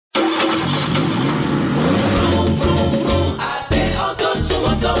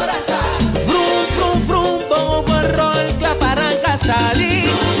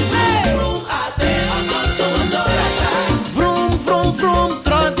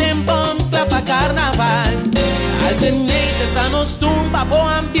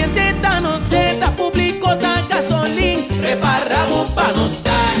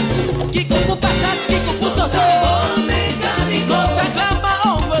constar. Que como pasa, que como sosa. Mecánico. Nos aclama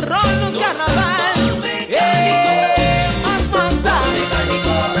overall nos carnaval. Más da.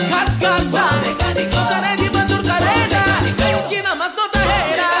 Cascasta. Usaré de bandur carrera. Esquina más nota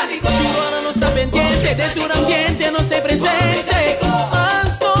era. Tu hora no está pendiente. Dentro del ambiente no esté presente.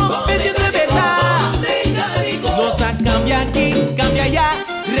 Hasta perdiendo libertad. Nos cambia aquí, cambia allá.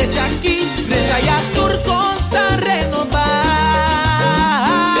 Recha aquí, recha allá. Turco está renovar.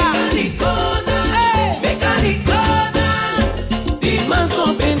 Mecanicona. Dimas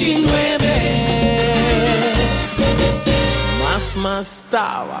 29. Más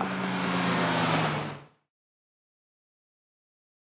estaba.